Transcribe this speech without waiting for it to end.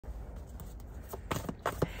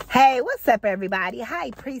Hey, what's up, everybody?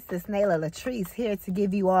 Hi, Priestess Nayla Latrice here to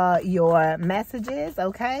give you all your messages,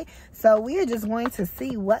 okay? So we are just going to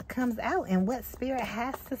see what comes out and what Spirit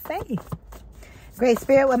has to say. Great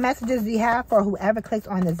Spirit, what messages do you have for whoever clicked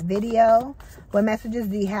on this video? What messages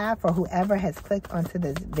do you have for whoever has clicked onto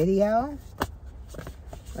this video?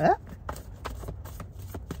 Oh.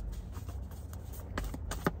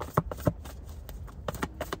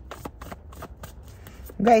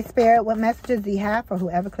 Great Spirit, what messages do you have for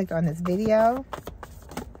whoever clicked on this video?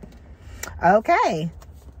 Okay.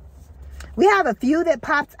 We have a few that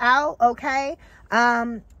popped out, okay?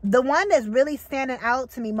 The one that's really standing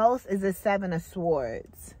out to me most is the Seven of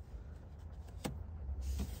Swords.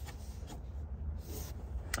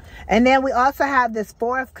 And then we also have this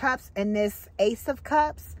Four of Cups and this Ace of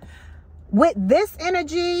Cups. With this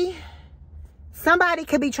energy, somebody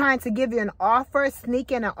could be trying to give you an offer,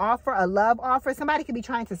 sneak in an offer, a love offer. Somebody could be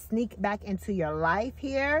trying to sneak back into your life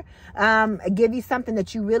here, give you something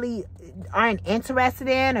that you really aren't interested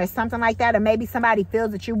in or something like that. Or maybe somebody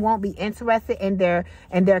feels that you won't be interested in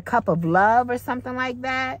their cup of love or something like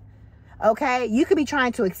that. Okay, you could be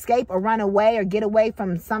trying to escape or run away or get away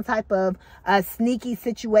from some type of sneaky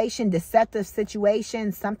situation, deceptive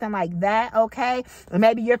situation, something like that, okay? Or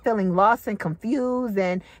maybe you're feeling lost and confused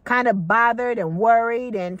and kind of bothered and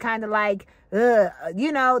worried and kind of like,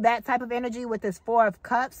 you know, that type of energy with this Four of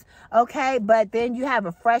Cups, okay? But then you have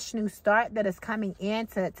a fresh new start that is coming in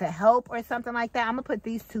to help or something like that. I'm going to put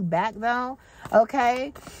these two back, though,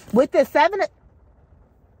 okay? With the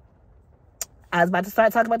I was about to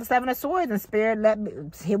start talking about the Seven of Swords, and Spirit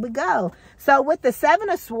here we go. So with the Seven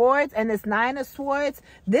of Swords and this Nine of Swords,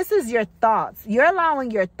 this is your thoughts. You're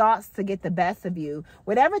allowing your thoughts to get the best of you.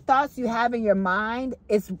 Whatever thoughts you have in your mind,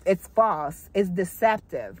 it's false. It's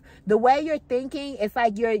deceptive. The way you're thinking, it's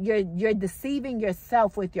like you're deceiving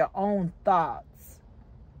yourself with your own thoughts.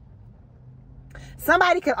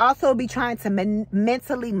 Somebody could also be trying to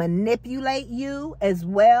mentally manipulate you as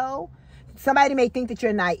well. Somebody may think that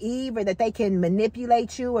you're naive or that they can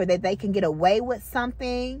manipulate you or that they can get away with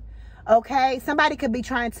something, okay? Somebody could be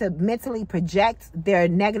trying to mentally project their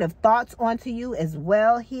negative thoughts onto you as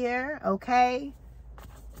well here, okay?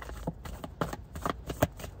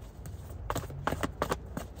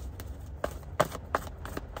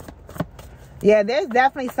 Yeah, there's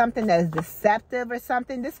definitely something that is deceptive or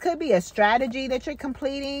something. This could be a strategy that you're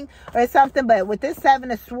completing or something. But with this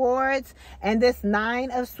Seven of Swords and this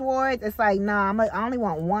Nine of Swords, it's like, nah, I only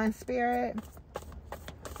want one, Spirit.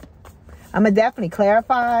 I'm going to definitely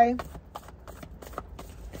clarify.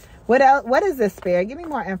 What else? What is this, Spirit? Give me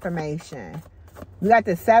more information. We got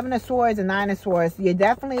the Seven of Swords and Nine of Swords. You're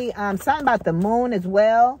definitely, something about the moon as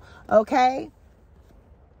well, okay?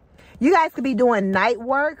 You guys could be doing night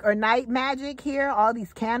work or night magic here. All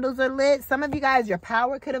these candles are lit. Some of you guys, your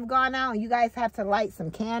power could have gone out and you guys have to light some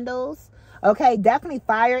candles. Okay, definitely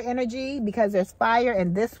fire energy because there's fire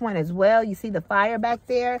in this one as well. You see the fire back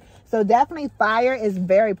there. So definitely fire is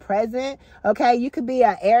very present. Okay, you could be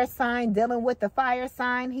an air sign dealing with the fire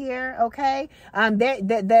sign here. Okay,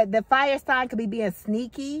 the fire sign could be being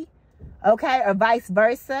sneaky. Okay, or vice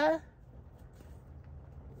versa.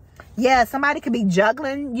 Yeah, somebody could be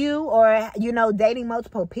juggling you or, you know, dating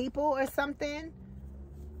multiple people or something.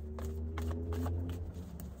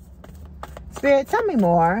 Spirit, tell me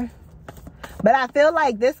more. But I feel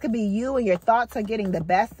like this could be you and your thoughts are getting the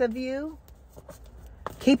best of you.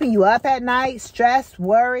 Keeping you up at night, stressed,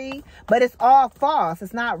 worry. But it's all false.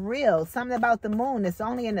 It's not real. Something about the moon. It's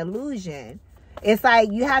only an illusion. It's like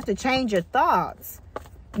you have to change your thoughts.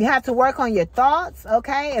 You have to work on your thoughts,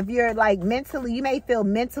 okay? If you're like mentally, you may feel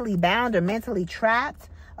mentally bound or mentally trapped,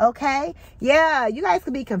 okay? Yeah, you guys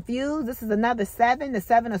could be confused. This is another seven, the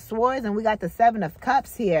Seven of Swords, and we got the Seven of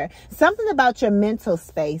Cups here. Something about your mental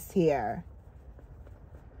space here.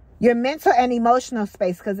 Your mental and emotional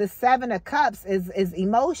space, because the Seven of Cups is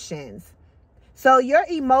emotions. So your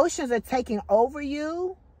emotions are taking over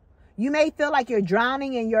you. You may feel like you're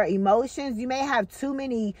drowning in your emotions. You may have too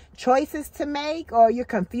many choices to make, or you're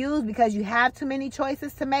confused because you have too many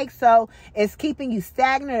choices to make. So it's keeping you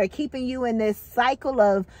stagnant or keeping you in this cycle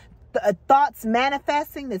of thoughts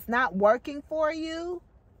manifesting that's not working for you.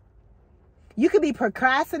 You could be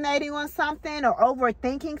procrastinating on something or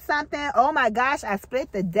overthinking something. Oh my gosh, I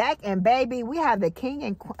split the deck and baby, we have the King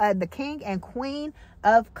and Queen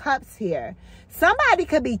of Cups here. Somebody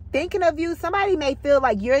could be thinking of you. Somebody may feel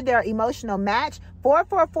like you're their emotional match.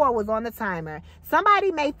 444 was on the timer.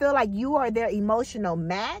 Somebody may feel like you are their emotional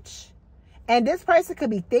match. And this person could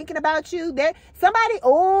be thinking about you. Somebody,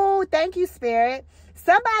 oh, thank you, Spirit.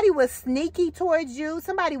 Somebody was sneaky towards you.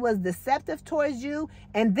 Somebody was deceptive towards you.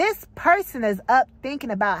 And this person is up thinking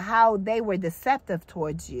about how they were deceptive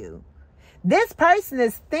towards you. This person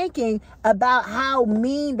is thinking about how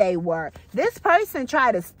mean they were. This person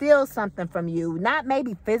tried to steal something from you. Not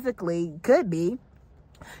maybe physically, could be.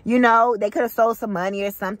 You know, they could have stole some money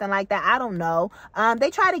or something like that. I don't know.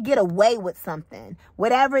 They try to get away with something.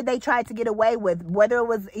 Whatever they tried to get away with, whether it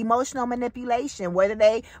was emotional manipulation, whether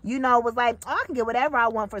they, you know, was like, oh, I can get whatever I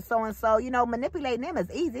want for so-and-so. You know, manipulating them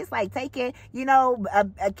is easy. It's like taking, you know,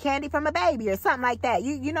 a candy from a baby or something like that.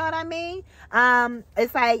 You know what I mean?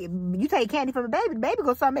 It's like you take candy from a baby, the baby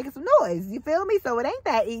gonna start making some noise. You feel me? So it ain't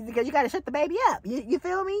that easy because you got to shut the baby up. You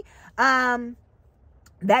feel me?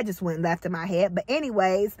 That just went left in my head. But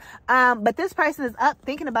anyways, but this person is up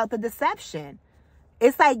thinking about the deception.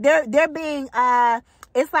 It's like they're being,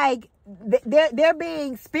 it's like they're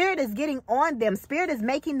being, spirit is getting on them. Spirit is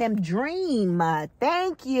making them dream.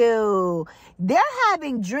 Thank you. They're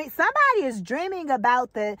having dream. Somebody is dreaming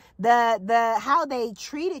about the how they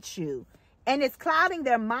treated you. And it's clouding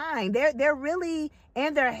their mind. They're really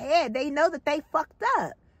in their head. They know that they fucked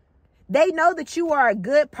up. They know that you are a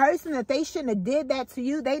good person, that they shouldn't have did that to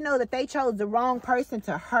you. They know that they chose the wrong person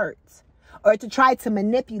to hurt or to try to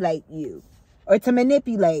manipulate you or to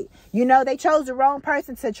manipulate. You know, they chose the wrong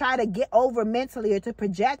person to try to get over mentally or to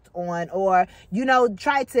project on or, you know,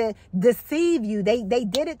 try to deceive you. They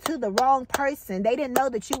did it to the wrong person. They didn't know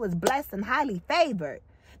that you was blessed and highly favored.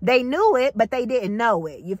 They knew it, but they didn't know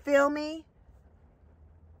it. You feel me?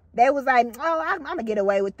 They was like, oh, I'm going to get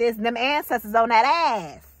away with this. And them ancestors on that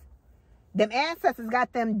ass. Them ancestors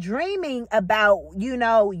got them dreaming about, you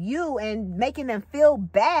know, you and making them feel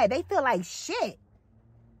bad. They feel like shit.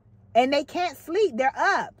 And they can't sleep. They're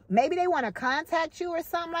up. Maybe they want to contact you or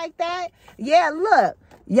something like that. Yeah, look.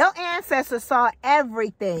 Your ancestors saw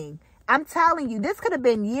everything. I'm telling you, this could have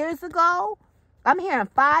been years ago. I'm hearing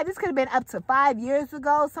 5. This could have been up to 5 years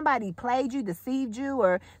ago. Somebody played you, deceived you,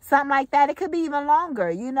 or something like that. It could be even longer,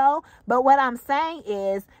 you know. But what I'm saying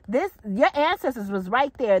is, your ancestors was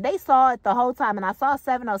right there. They saw it the whole time. And I saw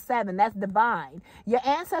 707. That's divine. Your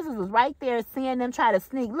ancestors was right there seeing them try to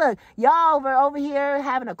sneak. Look, y'all over here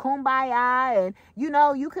having a kumbaya. And, you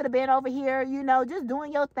know, you could have been over here, you know, just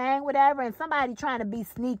doing your thing, whatever. And somebody trying to be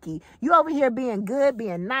sneaky. You over here being good,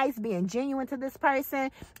 being nice, being genuine to this person.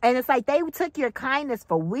 And it's like they took your kindness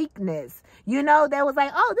for weakness. You know, they was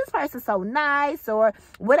like, oh, this person's so nice or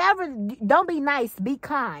whatever. Don't be nice, be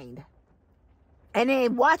kind. And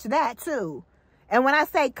then watch that too. And when I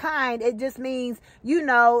say kind, it just means, you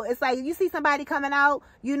know, it's like you see somebody coming out,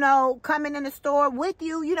 you know, coming in the store with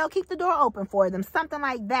you, you know, keep the door open for them. Something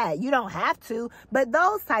like that. You don't have to, but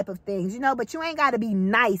those type of things, you know, but you ain't got to be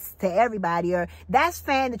nice to everybody or that's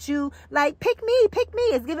saying that you like, pick me.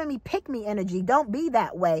 It's giving me pick me energy. Don't be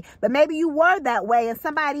that way. But maybe you were that way and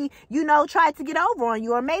somebody, you know, tried to get over on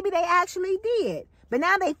you or maybe they actually did. But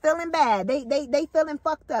now they feeling bad. They feeling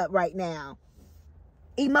fucked up right now.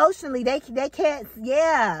 Emotionally, they can't,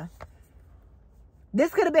 yeah.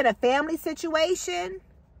 This could have been a family situation,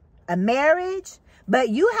 a marriage, but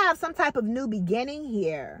you have some type of new beginning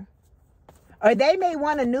here. Or they may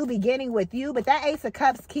want a new beginning with you, but that Ace of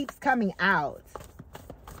Cups keeps coming out.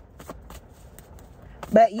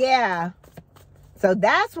 But yeah, so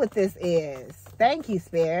that's what this is. Thank you,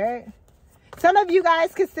 Spirit. Some of you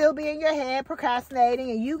guys could still be in your head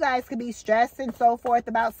procrastinating and you guys could be stressed and so forth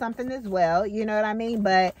about something as well. You know what I mean?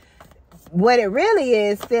 But what it really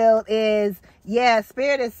is still is, yeah,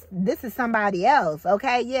 Spirit this is somebody else.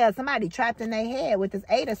 Okay. Yeah. Somebody trapped in their head with this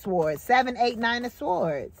 8 of Swords, 7, 8, 9 of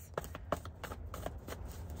Swords.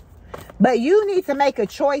 But you need to make a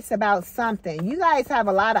choice about something. You guys have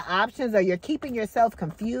a lot of options or you're keeping yourself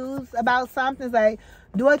confused about something. It's like,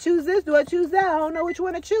 do I choose this? Do I choose that? I don't know which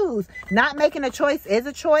one to choose. Not making a choice is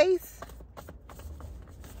a choice.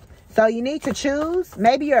 So you need to choose.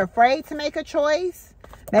 Maybe you're afraid to make a choice.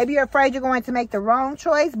 Maybe you're afraid you're going to make the wrong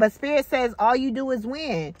choice. But Spirit says all you do is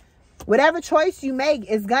win. Whatever choice you make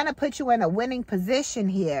is going to put you in a winning position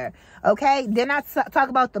here. Okay? Then I talk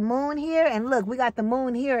about the moon here. And look, we got the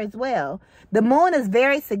moon here as well. The moon is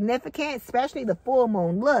very significant, especially the full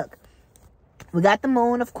moon. Look, we got the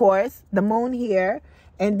moon, of course. The moon here.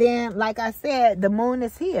 And then, like I said, the moon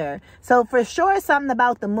is here. So for sure, something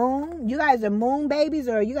about the moon. You guys are moon babies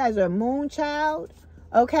or you guys are a moon child.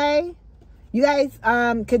 Okay? You guys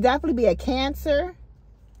could definitely be a Cancer.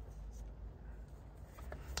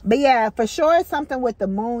 But yeah, for sure, something with the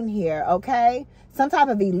moon here, okay? Some type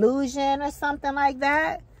of illusion or something like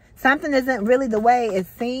that. Something isn't really the way it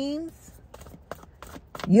seems.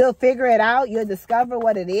 You'll figure it out. You'll discover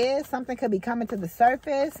what it is. Something could be coming to the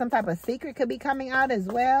surface. Some type of secret could be coming out as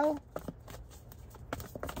well.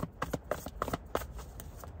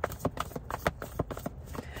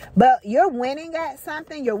 But you're winning at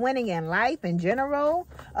something. You're winning in life in general.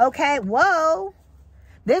 Okay, whoa.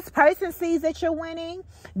 This person sees that you're winning.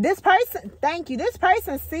 This person, thank you. This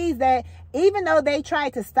person sees that even though they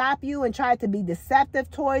tried to stop you and tried to be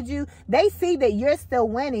deceptive towards you, they see that you're still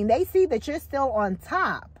winning. They see that you're still on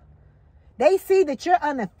top. They see that you're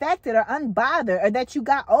unaffected or unbothered, or that you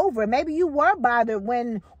got over it. Maybe you were bothered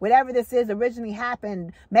when whatever this is originally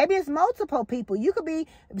happened. Maybe it's multiple people. You could be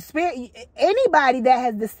anybody that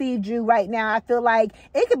has deceived you right now. I feel like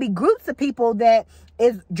it could be groups of people that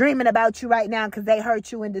is dreaming about you right now because they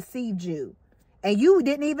hurt you and deceived you. And you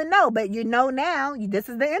didn't even know, but you know now. This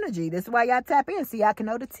is the energy. This is why y'all tap in so y'all can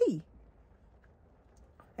know the tea.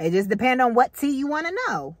 It just depends on what tea you want to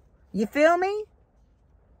know. You feel me?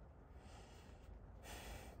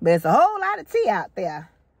 But it's a whole lot of tea out there.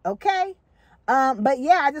 Okay? But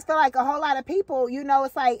yeah, I just feel like a whole lot of people, you know,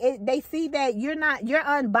 it's like they see that you're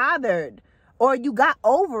unbothered, or you got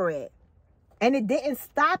over it. And it didn't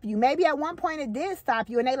stop you. Maybe at one point it did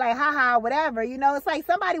stop you, and they like, haha, whatever. You know, it's like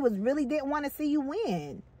somebody really didn't want to see you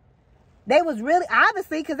win. They was really,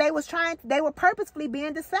 obviously, because they were purposefully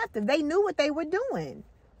being deceptive. They knew what they were doing.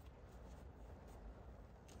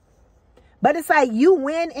 But it's like you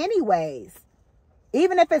win anyways.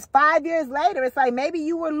 Even if it's 5 years later, it's like maybe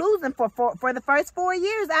you were losing for the first 4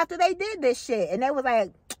 years after they did this shit. And they was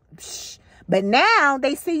like, psh. But now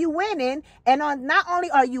they see you winning. And not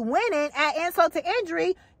only are you winning, at insult to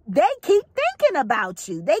injury, they keep thinking about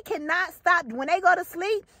you. They cannot stop. When they go to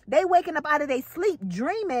sleep, they waking up out of their sleep,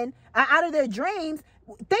 dreaming, out of their dreams,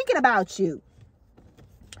 thinking about you.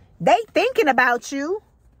 They thinking about you.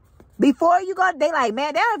 Before you go, they like,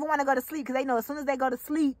 man, they don't even want to go to sleep because they know as soon as they go to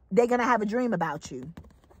sleep, they're going to have a dream about you.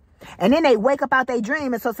 And then they wake up out their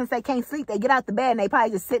dream. And so since they can't sleep, they get out the bed and they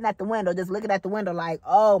probably just sitting at the window, just looking at the window like,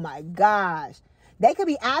 oh my gosh. They could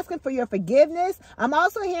be asking for your forgiveness. I'm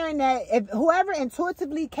also hearing that if whoever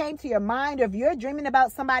intuitively came to your mind, or if you're dreaming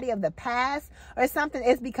about somebody of the past or something,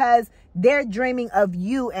 it's because they're dreaming of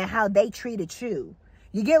you and how they treated you.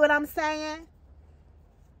 You get what I'm saying?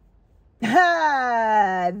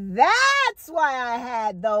 That's why I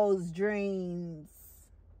had those dreams.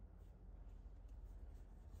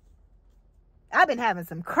 I've been having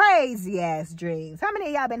some crazy ass dreams. How many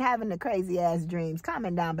of y'all been having the crazy ass dreams?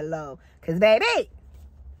 Comment down below. Because baby,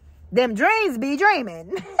 them dreams be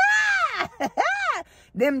dreaming.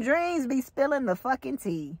 Them dreams be spilling the fucking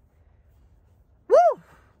tea. Woo!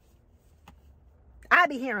 I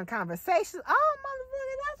be hearing conversations. Oh,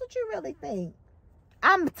 motherfucker, that's what you really think.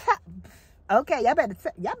 Okay, y'all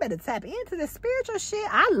better tap into the spiritual shit.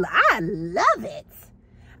 I love it.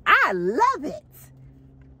 I love it.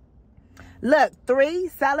 Look, 3,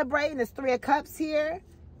 celebrating. There's 3 of Cups here.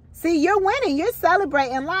 See, you're winning. You're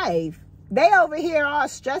celebrating life. They over here all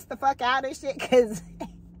stressed the fuck out and shit because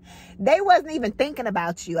they wasn't even thinking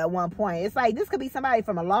about you at one point. It's like this could be somebody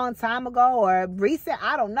from a long time ago or recent.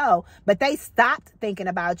 I don't know. But they stopped thinking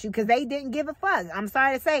about you because they didn't give a fuck. I'm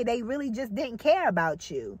sorry to say, they really just didn't care about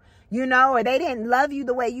you. You know, or they didn't love you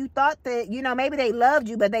the way you thought that, you know, maybe they loved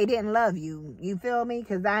you, but they didn't love you. You feel me?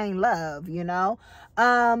 Because I ain't love, you know.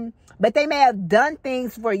 But they may have done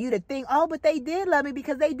things for you to think, oh, but they did love me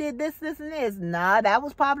because they did this, this, and this. Nah, that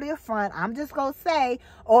was probably a front. I'm just going to say,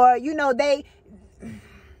 or, you know, I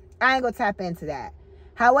ain't going to tap into that.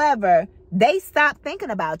 However, they stopped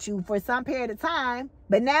thinking about you for some period of time,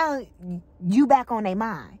 but now you back on their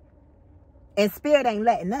mind. And spirit ain't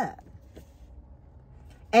letting up.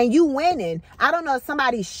 And you winning. I don't know if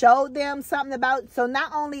somebody showed them something about, so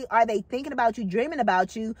not only are they thinking about you, dreaming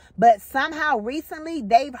about you, but somehow recently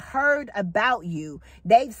they've heard about you.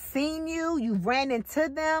 They've seen you, you've ran into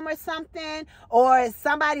them or something, or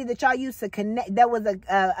somebody that y'all used to connect, that was a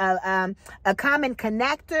common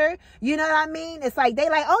connector. You know what I mean? It's like, they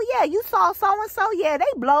like, oh yeah, you saw so-and-so, yeah, they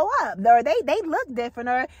blow up, or they look different,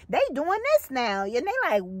 or they doing this now. And they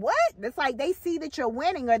like, what? It's like they see that you're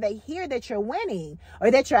winning, or they hear that you're winning, or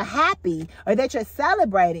that you're happy, or that you're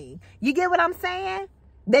celebrating. You get what I'm saying?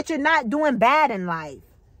 That you're not doing bad in life.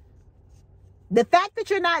 The fact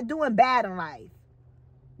that you're not doing bad in life.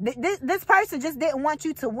 This person just didn't want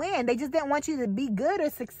you to win. They just didn't want you to be good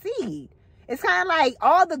or succeed. It's kind of like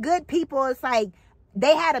all the good people, it's like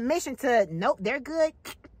they had a mission to, nope, they're good.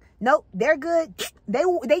 Nope, they're good.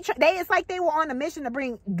 It's like they were on a mission to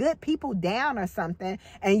bring good people down or something,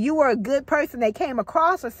 and you were a good person they came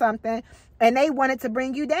across or something, and they wanted to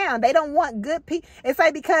bring you down. They don't want good people. It's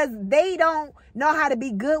like because they don't know how to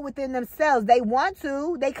be good within themselves. They want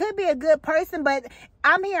to. They could be a good person, but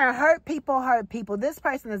I'm hearing hurt people hurt people. This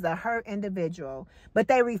person is a hurt individual, but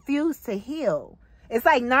they refuse to heal. It's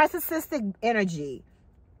like narcissistic energy.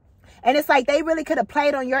 And it's like they really could have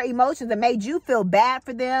played on your emotions and made you feel bad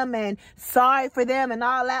for them and sorry for them and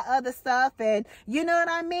all that other stuff. And you know what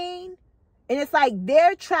I mean? And it's like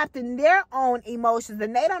they're trapped in their own emotions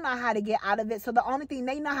and they don't know how to get out of it. So the only thing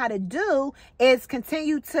they know how to do is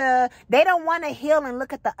continue to, they don't want to heal and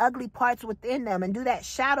look at the ugly parts within them and do that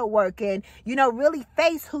shadow work and, you know, really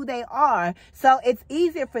face who they are. So it's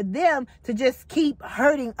easier for them to just keep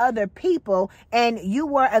hurting other people. And you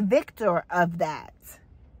were a victor of that.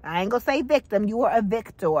 I ain't gonna say victim. You were a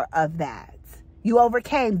victor of that. You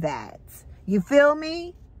overcame that. You feel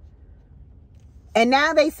me? And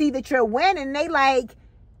now they see that you're winning. And they like,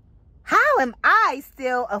 how am I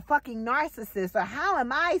still a fucking narcissist? Or how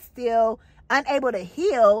am I still unable to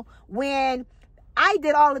heal when I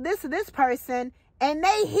did all of this to this person and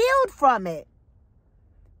they healed from it?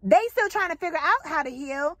 They still trying to figure out how to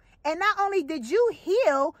heal. And not only did you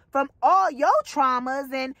heal from all your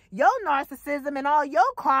traumas and your narcissism and all your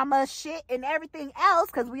karma shit and everything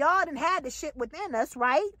else, because we all done had the shit within us,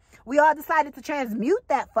 right? We all decided to transmute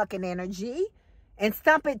that fucking energy and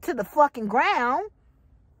stump it to the fucking ground,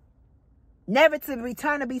 never to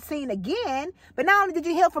return to be seen again. But not only did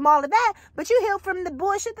you heal from all of that, but you healed from the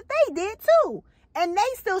bullshit that they did too. And they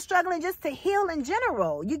still struggling just to heal in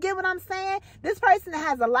general. You get what I'm saying? This person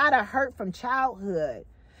has a lot of hurt from childhood.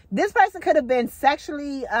 This person could have been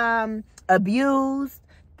sexually abused.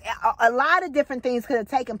 A lot of different things could have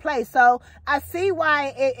taken place. So I see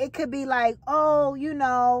why it could be like, oh, you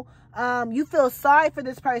know, you feel sorry for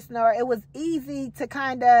this person, or it was easy to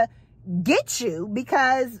kind of get you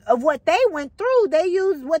because of what they went through. They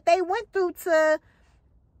used what they went through to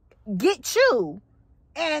get you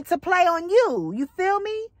and to play on you. You feel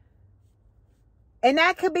me? And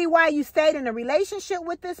that could be why you stayed in a relationship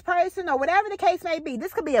with this person or whatever the case may be.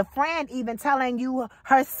 This could be a friend even telling you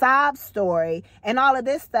her sob story and all of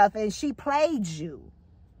this stuff. And she played you.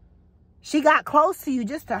 She got close to you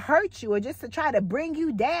just to hurt you or just to try to bring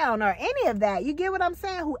you down or any of that. You get what I'm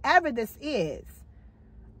saying? Whoever this is.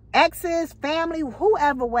 Exes, family,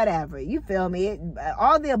 whoever, whatever. You feel me?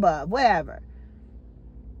 All the above, whatever.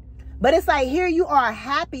 But it's like here you are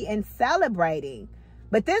happy and celebrating.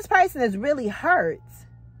 But this person is really hurt.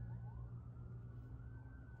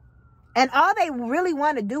 And all they really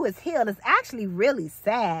want to do is heal. It's actually really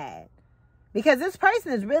sad. Because this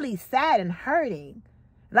person is really sad and hurting.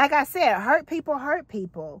 Like I said, hurt people hurt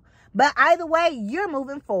people. But either way, you're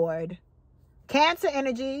moving forward. Cancer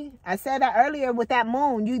energy, I said that earlier with that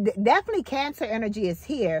moon. You definitely Cancer energy is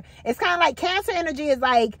here. It's kind of like Cancer energy is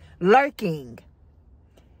like lurking.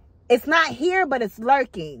 It's not here, but it's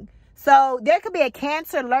lurking. So there could be a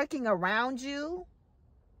Cancer lurking around you.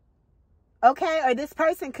 Okay, or this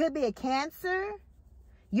person could be a Cancer.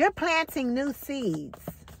 You're planting new seeds.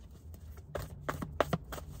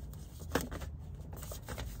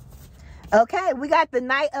 Okay, we got the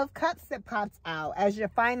Knight of Cups that pops out as your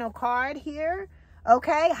final card here.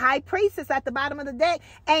 Okay, High Priestess at the bottom of the deck.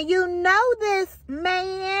 And you know this,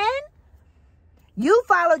 man. You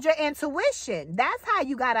followed your intuition. That's how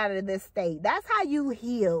you got out of this state. That's how you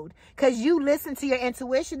healed. Because you listened to your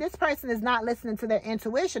intuition. This person is not listening to their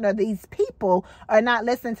intuition, or these people are not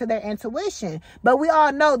listening to their intuition. But we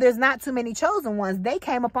all know there's not too many chosen ones. They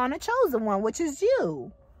came upon a chosen one, which is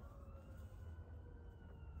you.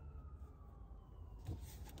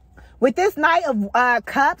 With this Knight of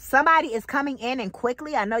Cups, somebody is coming in and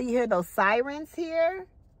quickly. I know you hear those sirens here.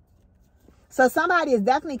 So somebody is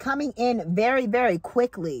definitely coming in very, very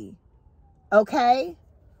quickly. Okay?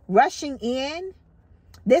 Rushing in.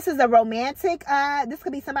 This is a romantic. This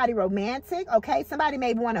could be somebody romantic. Okay? Somebody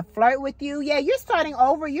may want to flirt with you. Yeah, you're starting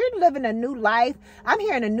over. You're living a new life. I'm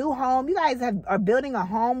hearing a new home. You guys are building a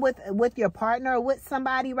home with your partner or with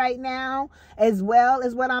somebody right now as well,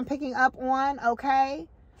 is what I'm picking up on. Okay?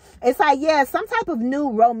 It's like, yeah, some type of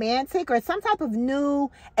new romantic or some type of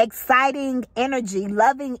new exciting energy,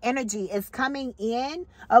 loving energy is coming in,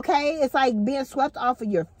 okay? It's like being swept off of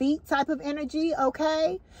your feet type of energy,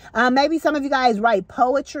 okay? Maybe some of you guys write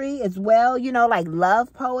poetry as well, you know, like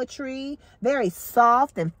love poetry. Very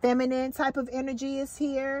soft and feminine type of energy is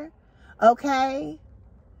here, okay?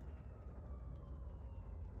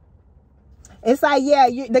 It's like, yeah,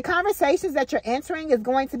 the conversations that you're entering is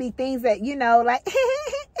going to be things that, you know, like,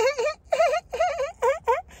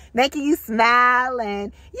 making you smile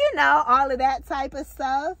and, you know, all of that type of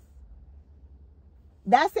stuff.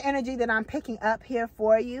 That's the energy that I'm picking up here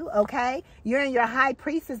for you, okay? You're in your high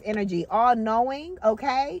priestess energy, all knowing,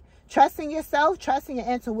 okay? Trusting yourself, trusting your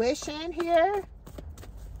intuition here.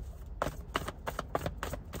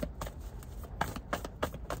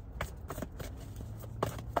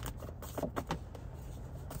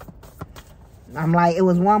 I'm like, it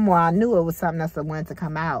was one more. I knew it was something else that wanted to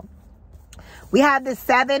come out. We have the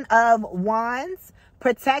 7 of Wands.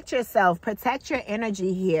 Protect yourself. Protect your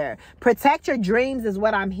energy here. Protect your dreams is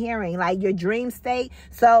what I'm hearing. Like your dream state.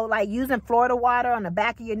 So like using Florida water on the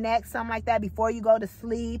back of your neck, something like that before you go to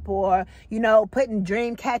sleep, or, you know, putting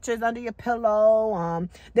dream catchers under your pillow.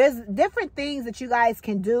 There's different things that you guys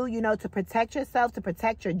can do, you know, to protect yourself, to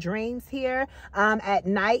protect your dreams here at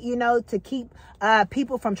night, you know, to keep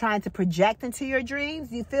people from trying to project into your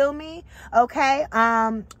dreams. You feel me? Okay.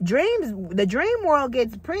 Dreams, the dream world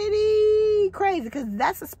gets pretty crazy because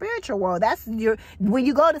that's a spiritual world. That's when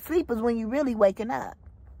you go to sleep is when you really waking up.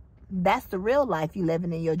 That's the real life you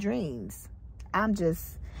living in your dreams.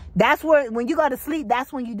 That's where, when you go to sleep,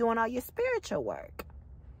 that's when you're doing all your spiritual work.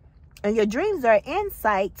 And your dreams are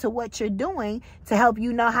insight to what you're doing to help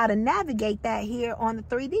you know how to navigate that here on the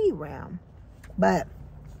 3D realm. But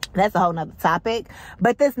that's a whole nother topic.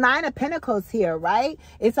 But this 9 of Pentacles here, right?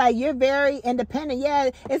 It's like you're very independent. Yeah,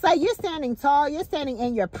 it's like you're standing tall. You're standing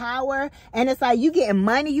in your power. And it's like you getting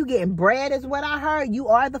money. You getting bread is what I heard. You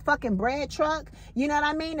are the fucking bread truck. You know what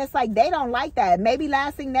I mean? It's like they don't like that. Maybe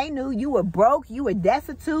last thing they knew, you were broke. You were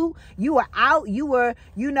destitute. You were out. You were,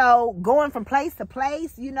 you know, going from place to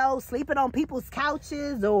place, you know, sleeping on people's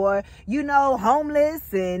couches, or, you know,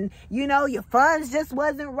 homeless, and, you know, your funds just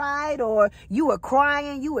wasn't right, or you were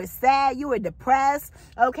crying. You were sad, you were depressed,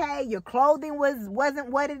 okay? Your clothing wasn't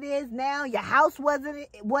what it is now. Your house wasn't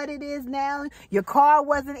what it is now. Your car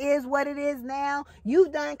wasn't what it is now.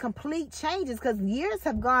 You've done complete changes because years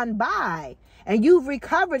have gone by and you've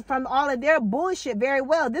recovered from all of their bullshit very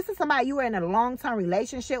well. This is somebody you were in a long-term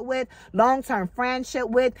relationship with, long-term friendship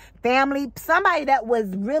with, family, somebody that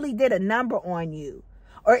really did a number on you.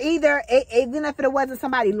 Or either, even if it wasn't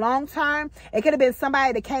somebody long-term, it could have been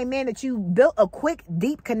somebody that came in that you built a quick,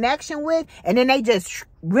 deep connection with, and then they just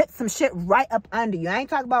ripped some shit right up under you. I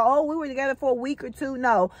ain't talking about, oh, we were together for a week or two.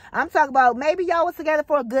 No, I'm talking about maybe y'all was together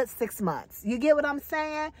for a good 6 months. You get what I'm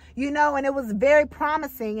saying? You know, and it was very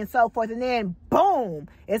promising and so forth. And then, boom,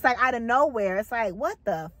 it's like out of nowhere. It's like, what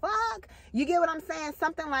the fuck? You get what I'm saying?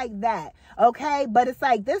 Something like that. Okay. But it's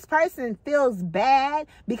like this person feels bad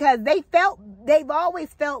because they've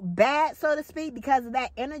always felt bad, so to speak, because of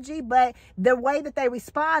that energy. But the way that they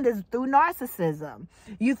respond is through narcissism.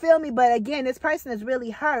 You feel me? But again, this person is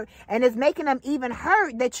really hurt, and it's making them even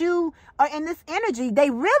hurt that you are in this energy. They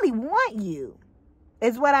really want you,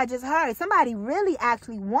 is what I just heard. Somebody really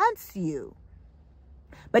actually wants you.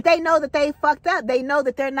 But they know that they fucked up. They know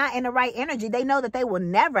that they're not in the right energy. They know that they will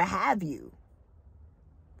never have you.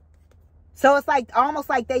 So it's like almost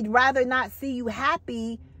like they'd rather not see you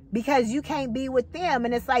happy because you can't be with them.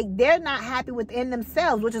 And it's like they're not happy within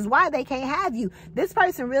themselves, which is why they can't have you. This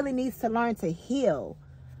person really needs to learn to heal.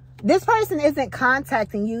 This person isn't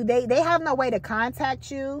contacting you. They have no way to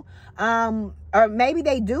contact you. Or maybe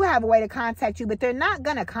they do have a way to contact you, but they're not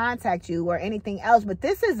going to contact you or anything else. But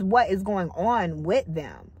this is what is going on with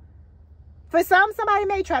them. For somebody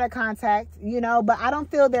may try to contact, you know, but I don't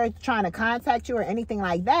feel they're trying to contact you or anything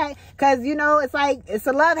like that. Because, you know, it's like it's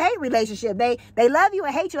a love-hate relationship. They love you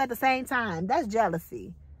and hate you at the same time. That's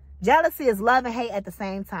jealousy. Jealousy is love and hate at the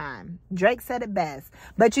same time. Drake said it best.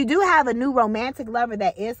 But you do have a new romantic lover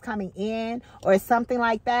that is coming in or something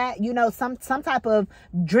like that. You know, some type of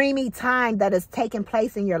dreamy time that is taking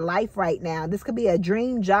place in your life right now. This could be a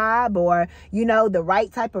dream job, or, you know, the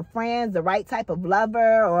right type of friends, the right type of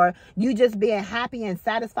lover, or you just being happy and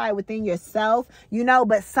satisfied within yourself, you know,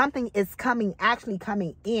 but something is actually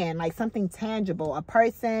coming in, like something tangible, a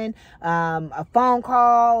person, a phone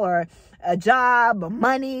call, or a job, or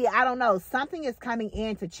money. I don't know. Something is coming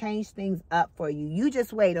in to change things up for you. You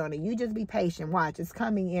just wait on it. You just be patient. Watch. It's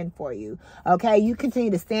coming in for you. Okay. You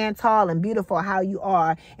continue to stand tall and beautiful how you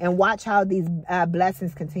are, and watch how these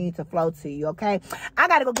blessings continue to flow to you. Okay. I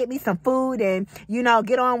got to go get me some food and, you know,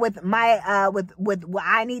 get on with my, with what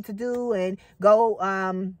I need to do, and go,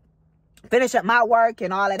 finish up my work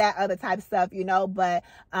and all of that other type of stuff, you know, but,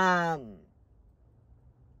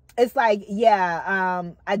 it's like,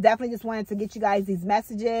 yeah, I definitely just wanted to get you guys these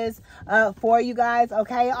messages for you guys,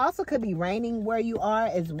 okay? It also could be raining where you are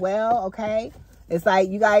as well, okay? It's like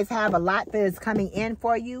you guys have a lot that is coming in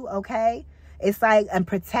for you, okay? It's like, and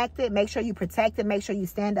protect it. Make sure you protect it. Make sure you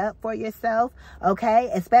stand up for yourself. Okay.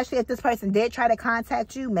 Especially if this person did try to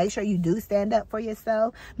contact you, make sure you do stand up for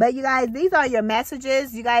yourself. But you guys, these are your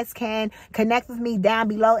messages. You guys can connect with me down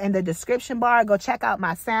below in the description bar. Go check out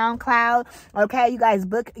my SoundCloud. Okay. You guys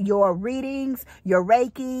book your readings, your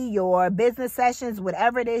Reiki, your business sessions,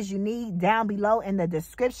 whatever it is you need down below in the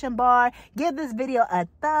description bar. Give this video a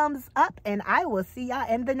thumbs up and I will see y'all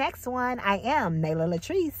in the next one. I am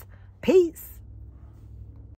LATRICE. Peace.